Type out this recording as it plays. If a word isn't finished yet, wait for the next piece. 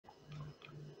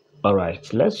All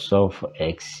right, let's solve for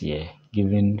x here.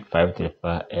 Given 5 to the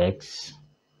power x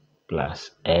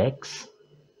plus x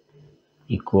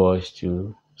equals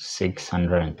to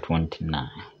 629.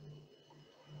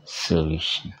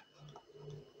 Solution.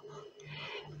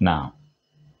 Now,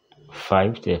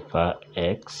 5 to the power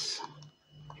x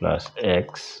plus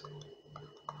x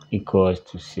equals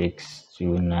to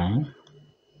 629.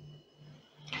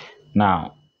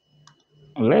 Now,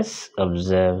 let's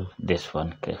observe this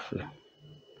one carefully.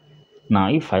 Now,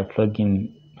 if I plug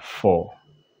in 4,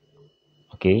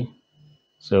 okay,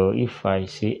 so if I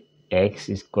say x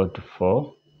is equal to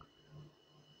 4,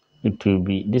 it will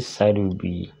be, this side will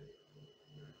be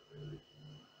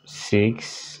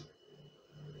 6,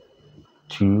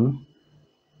 2,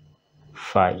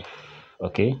 5,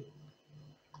 okay,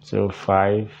 so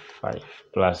 5, 5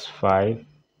 plus 5,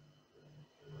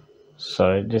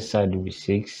 sorry, this side will be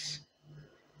 6,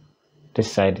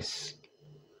 this side is,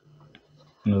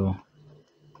 no.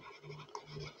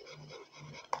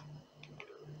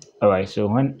 Alright, so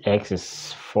when x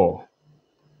is 4,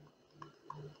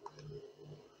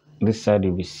 this side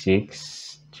will be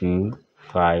 6, 2,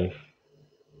 5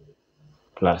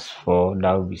 plus 4,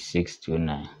 that will be 6 to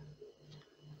 9.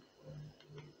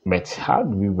 But how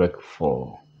do we work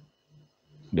for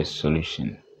the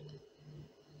solution?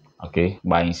 Okay,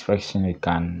 by inspection we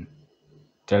can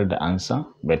tell the answer,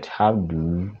 but how do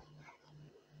we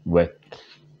work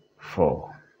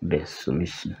for the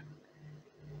solution?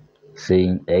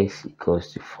 Saying x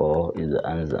equals to 4 is the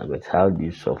answer, but how do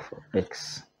you solve for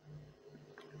x?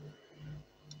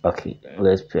 Okay,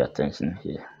 let's pay attention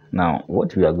here. Now,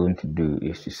 what we are going to do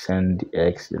is to send the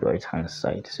x to the right hand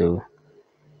side. So,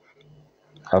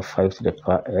 have 5 to the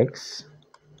power x,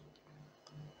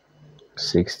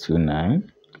 629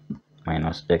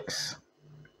 minus x.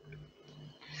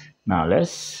 Now,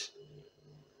 let's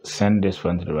send this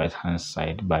one to the right hand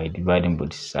side by dividing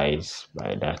both sides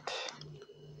by that.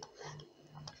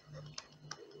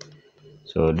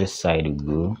 So, this side will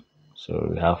go. So,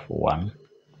 we have 1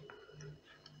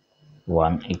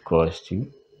 equals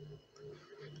to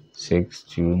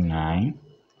 629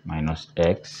 minus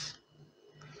x.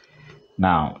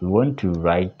 Now we want to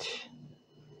write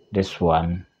this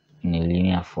one in a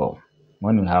linear form.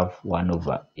 When we have 1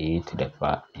 over a to the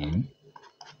power n,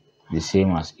 the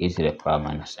same as a to the power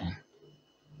minus n.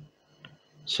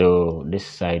 So this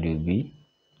side will be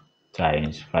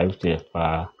times 5 to the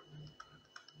power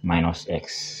minus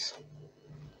x.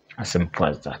 As simple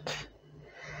as that.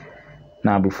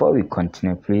 Now, before we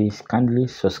continue, please kindly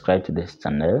subscribe to this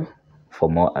channel for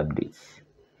more updates.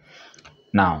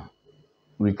 Now,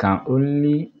 we can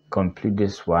only complete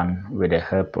this one with the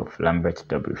help of Lambert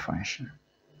W function.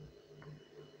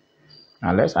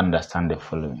 Now, let's understand the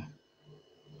following.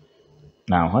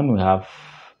 Now, when we have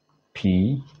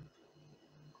p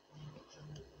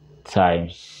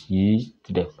times e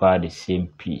to the power the same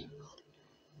p,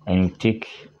 and you take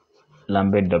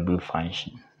Lambert W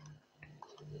function,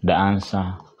 the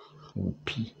answer will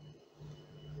be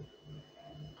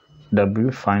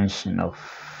W function of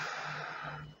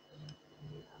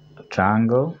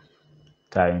triangle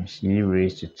times e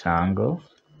raised to triangle.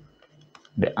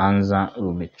 The answer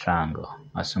will be triangle.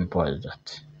 As simple as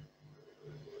that.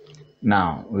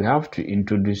 Now we have to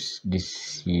introduce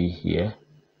this e here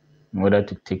in order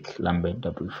to take Lambert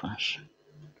W function.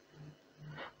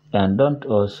 And don't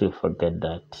also forget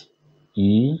that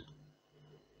e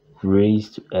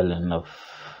raised to ln of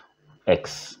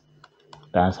x,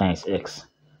 the answer is x.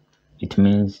 It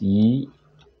means e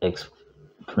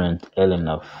exponent ln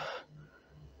of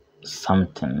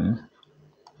something,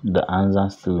 the answer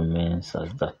still remains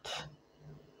as that.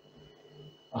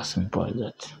 As simple as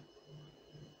that.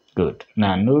 Good.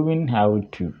 Now, knowing how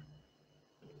to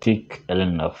take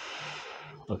ln of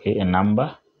a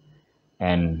number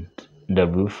and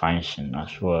w function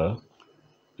as well,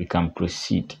 we can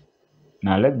proceed.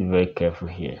 Now, let's be very careful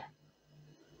here.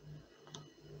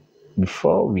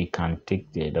 Before we can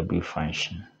take the w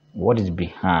function, what is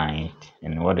behind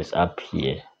and what is up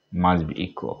here must be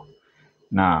equal.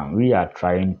 Now, we are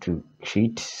trying to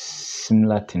treat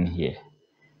similar thing here.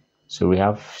 So we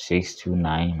have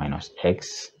 629 minus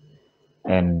x,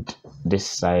 and this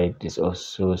side is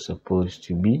also supposed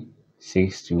to be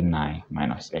 629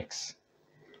 minus x.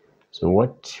 So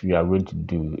what we are going to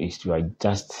do is to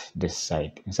adjust this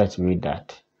side in such a way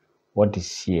that what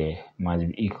is here must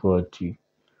be equal to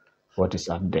what is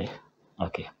up there.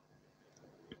 Okay.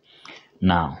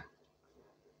 Now,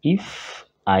 if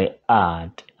I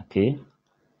add,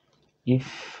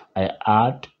 if I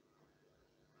add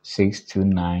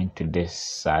 629 to this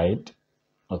side,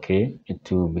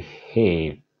 it will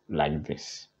behave like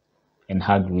this. And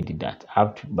how do we do that? I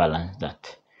have to balance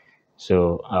that.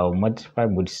 So I'll multiply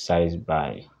both sides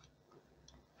by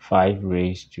 5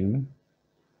 raised to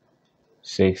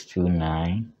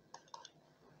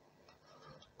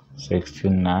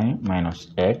 629 minus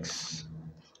x,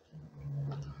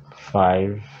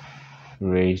 5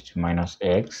 raised to minus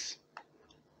x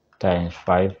times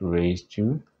 5 raised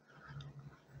to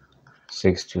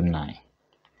 629.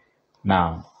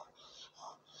 Now,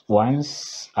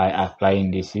 once I apply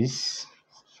indices,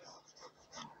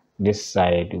 this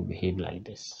side will behave like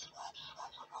this.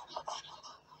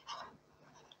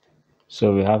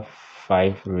 So we have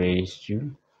 5 raised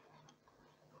to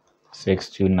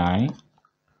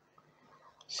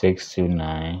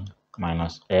 629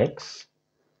 minus x.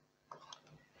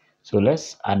 So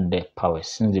let's add the powers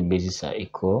since the bases are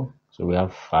equal. So we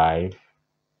have 5,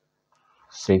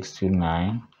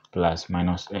 629 plus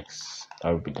minus x.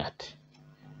 That will be that.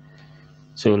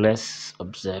 So let's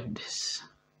observe this.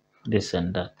 This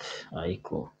and that are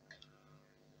equal.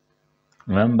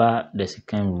 Remember the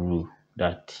second rule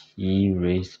that e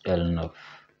raised ln of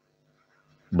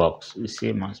box is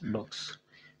same as box.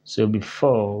 So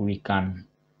before we can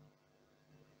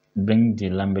bring the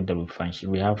Lambert double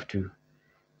function, we have to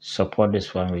support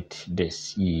this one with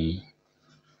this e.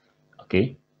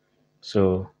 Okay,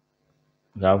 so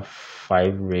we have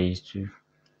 5 raised to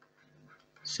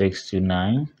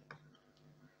 629.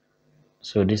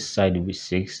 So this side will be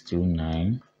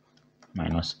 629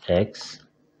 minus x.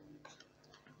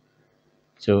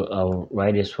 So I'll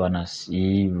write this one as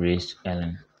e raised to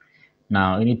ln.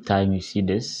 Now, anytime you see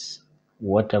this,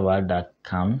 whatever that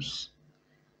comes,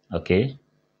 okay,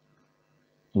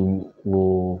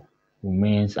 will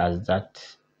remains as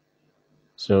that.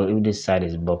 So if this side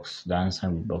is box, the answer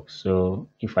will be box. So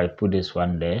if I put this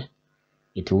one there,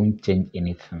 it won't change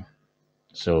anything.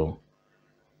 So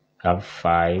have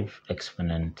 5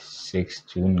 exponent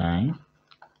 629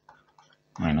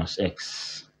 minus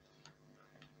x.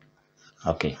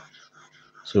 Okay,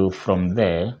 so from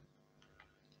there,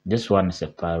 this one is a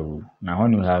power rule. Now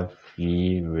when you have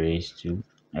e raised to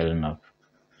ln of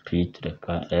p to the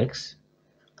power x,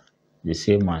 the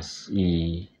same as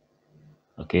e.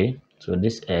 Okay, so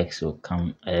this x will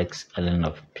come x ln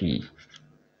of p.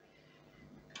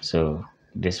 So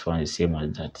this one is same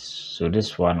as that. So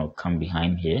this one will come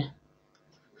behind here.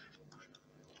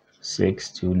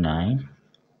 629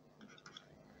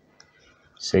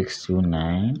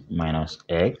 minus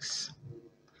x.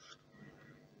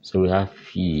 So we have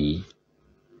p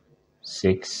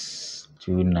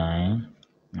 629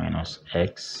 minus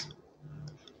x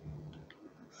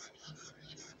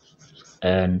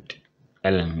and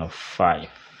ln of 5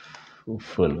 will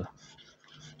follow.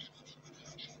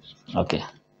 Okay,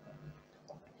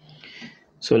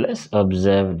 so let's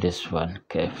observe this one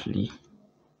carefully.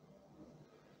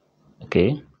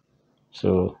 Okay,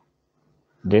 so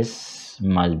this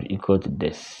must be equal to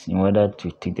this in order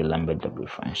to take the Lambert double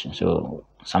function. So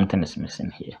something is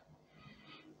missing here.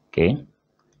 Okay,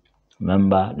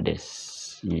 remember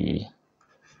this.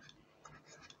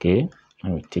 Okay,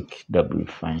 and we take W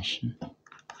function.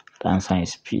 The answer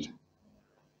is P.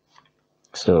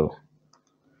 So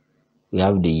we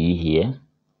have the E here,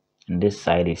 and this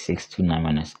side is 629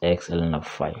 minus x ln of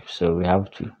 5. So we have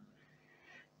to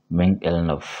bring ln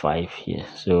of 5 here.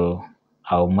 So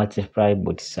I'll multiply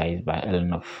both sides by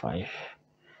ln of 5.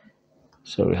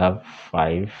 So we have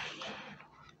 5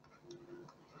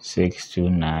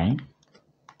 629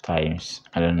 times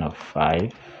ln of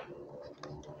 5.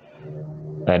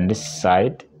 And this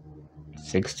side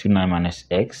 629 minus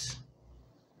x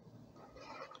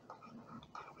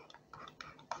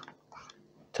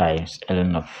times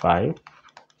ln of 5,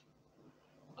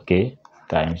 okay,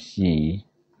 times e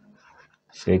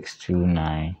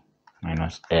 629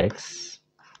 minus x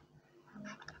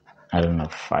ln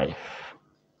of 5.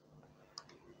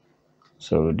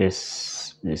 So this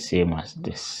is the same as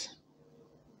this.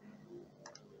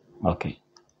 Okay,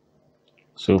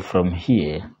 so from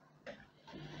here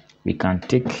we can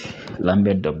take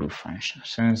Lambert double function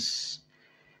since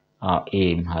our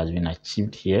aim has been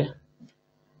achieved here.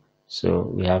 So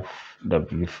we have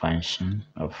W function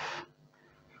of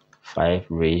 5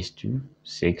 raised to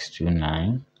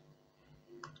 629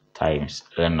 times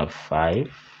ln of 5.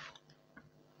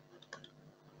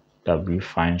 W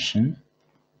function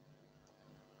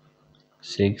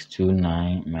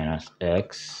 629 minus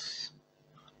x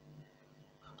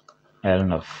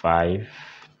ln of 5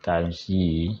 times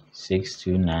e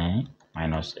 629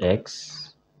 minus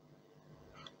x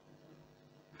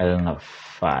ln of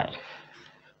 5.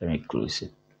 Let me close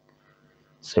it.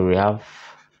 So we have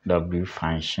W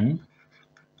function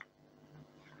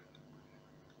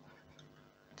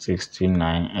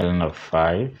 629 ln of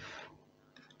 5.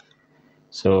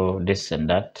 So this and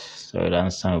that. So the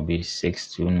answer will be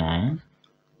 629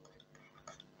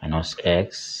 minus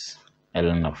x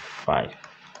ln of 5.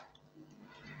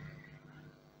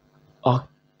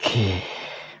 Okay.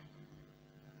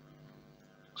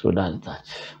 So that's that.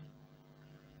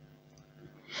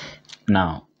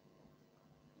 Now,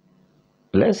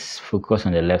 let's focus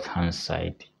on the left hand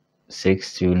side.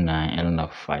 629 ln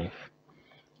of 5.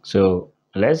 So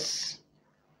let's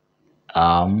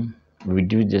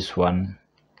reduce this one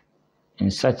in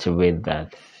such a way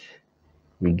that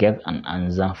we get an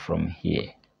answer from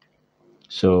here.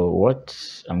 So what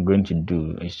I'm going to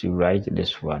do is to write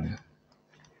this one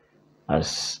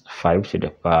as 5 to the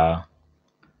power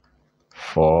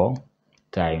 4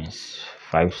 times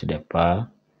 5 to the power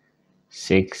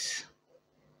 6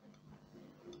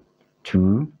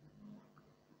 2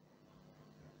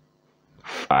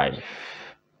 5.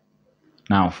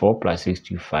 Now 4 plus 6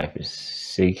 to 5 is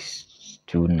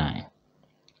 629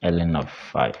 ln of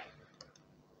 5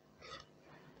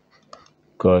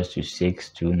 equals to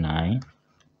 629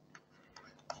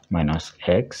 minus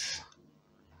x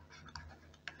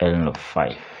ln of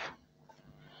 5.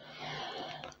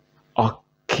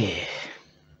 Okay.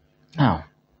 Now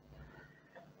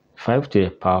 5 to the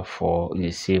power 4 is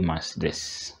the same as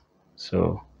this.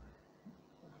 So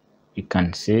you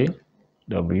can say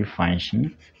W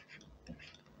function.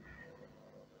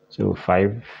 So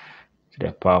 5 to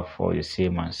the power 4 is the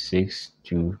same as 6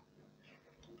 to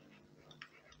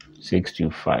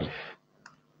 5.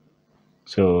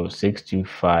 So 6 to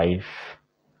 5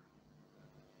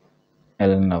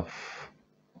 ln of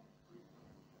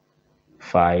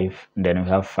 5. Then we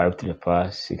have 5 to the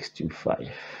power 6 to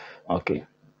 5. Okay.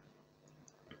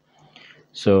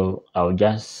 So I'll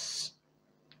just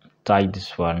type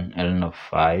this one ln of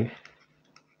 5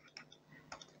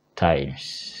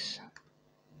 times.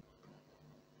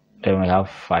 Then we have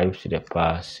 5 to the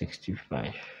power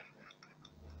 65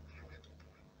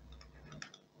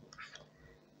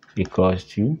 equals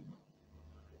to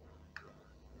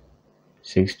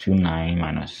 629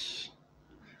 minus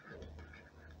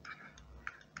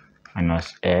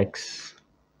x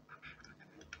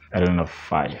ln of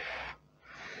 5.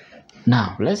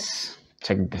 Now let's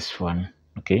check this one.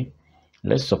 Okay,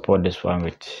 let's support this one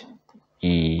with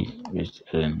with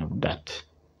ln of that.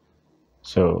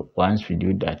 So once we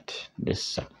do that,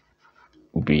 this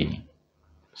will be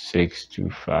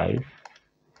 625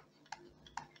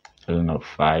 ln of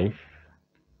 5.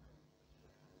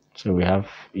 So we have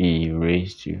e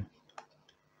raised to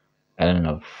ln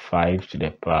of 5 to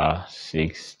the power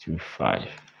 6 to 5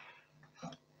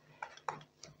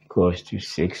 equals to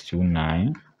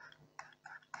 629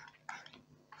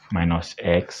 minus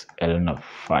x ln of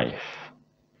 5.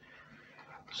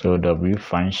 So W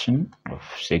function of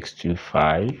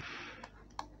 625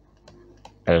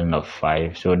 ln of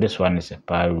 5. So this one is a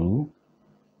power rule.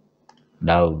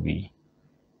 That will be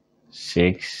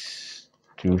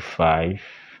 625.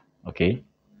 Okay.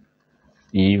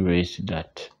 E raised to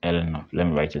that ln of, let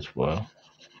me write it well.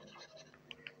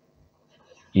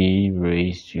 E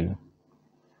raised to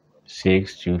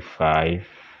 625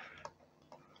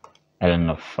 ln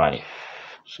of 5.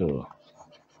 So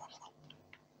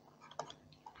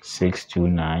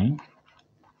 629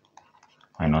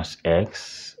 minus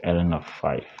x ln of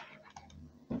 5.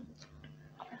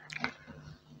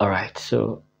 All right,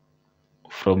 so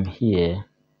from here,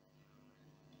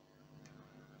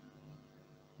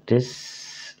 this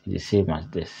is the same as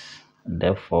this.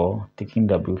 Therefore, taking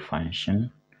W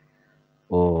function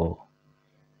will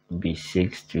be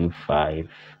 625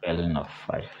 ln of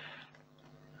 5.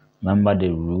 Remember the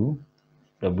rule,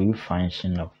 W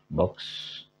function of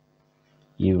box,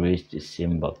 you raise the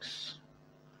same box,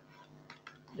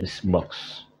 this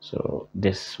box. So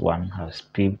this one has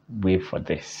paved way for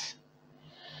this.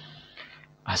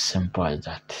 As simple as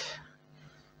that.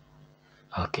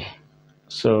 Okay.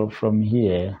 So from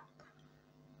here,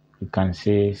 you can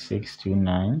say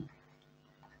 629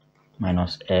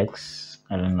 minus x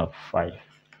ln of 5.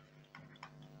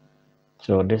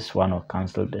 So this one will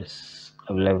cancel this.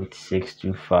 I will have it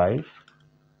 625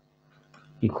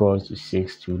 equals to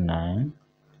 629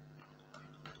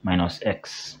 minus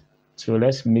x. So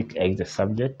let's make x the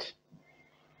subject.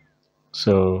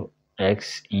 So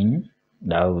x in,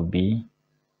 that will be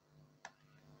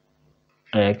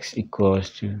x equals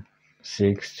to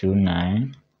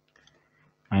 629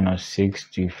 minus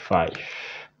 625.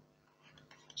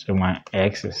 So my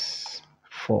x is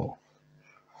 4.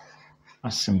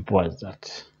 As simple as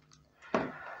that.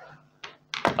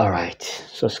 Alright,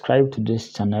 subscribe to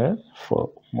this channel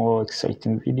for more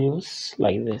exciting videos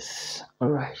like this.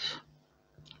 Alright.